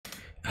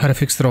How to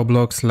fix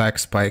Roblox lag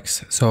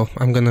spikes. So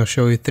I'm gonna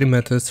show you three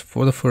methods.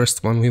 For the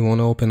first one, we want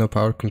to open up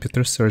our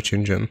computer search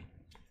engine,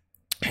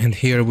 and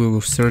here we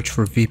will search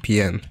for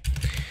VPN.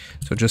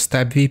 So just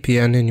type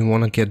VPN and you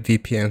want to get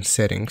VPN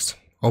settings.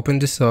 Open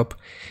this up,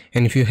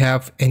 and if you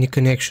have any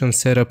connection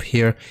set up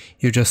here,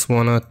 you just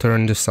want to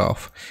turn this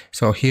off.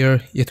 So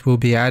here it will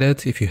be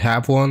added if you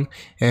have one,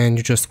 and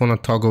you just want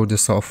to toggle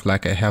this off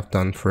like I have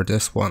done for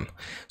this one.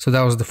 So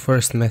that was the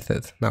first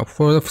method. Now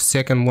for the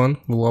second one,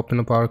 we'll open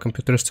up our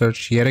computer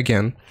search yet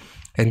again,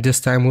 and this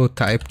time we'll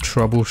type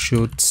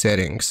troubleshoot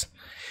settings.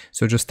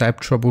 So just type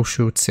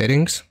troubleshoot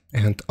settings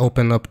and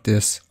open up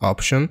this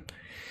option.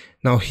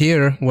 Now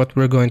here what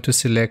we're going to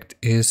select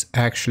is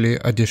actually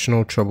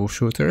additional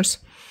troubleshooters,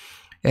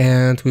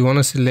 and we want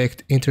to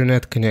select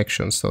internet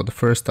connection, so the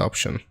first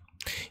option.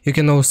 You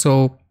can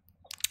also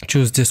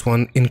choose this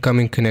one,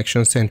 incoming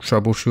connections, and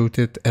troubleshoot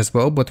it as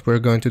well, but we're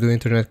going to do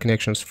internet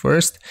connections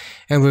first,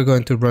 and we're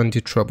going to run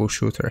the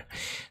troubleshooter.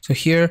 So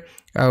here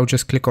I'll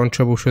just click on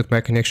troubleshoot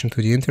my connection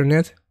to the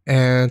internet,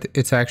 and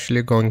it's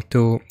actually going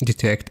to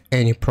detect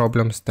any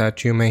problems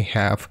that you may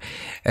have,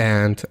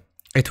 and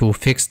it will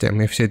fix them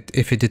if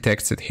it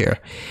detects it here.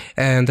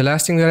 And the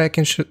last thing that I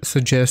can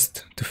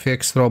suggest to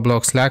fix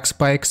Roblox lag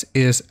spikes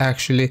is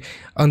actually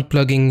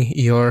unplugging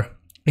your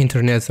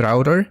internet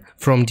router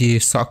from the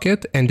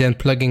socket and then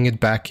plugging it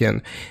back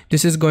in.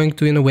 This is going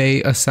to, in a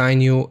way, assign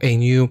you a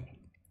new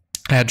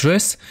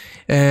address,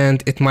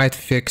 and it might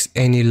fix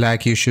any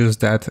lag issues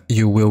that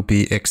you will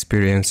be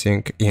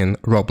experiencing in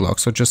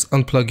Roblox. So just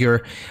unplug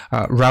your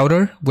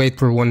router, wait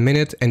for 1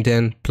 minute, and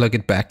then plug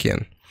it back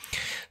in.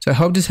 So I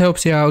hope this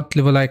helps you out.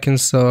 Leave a like and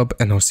sub,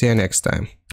 and I'll see you next time.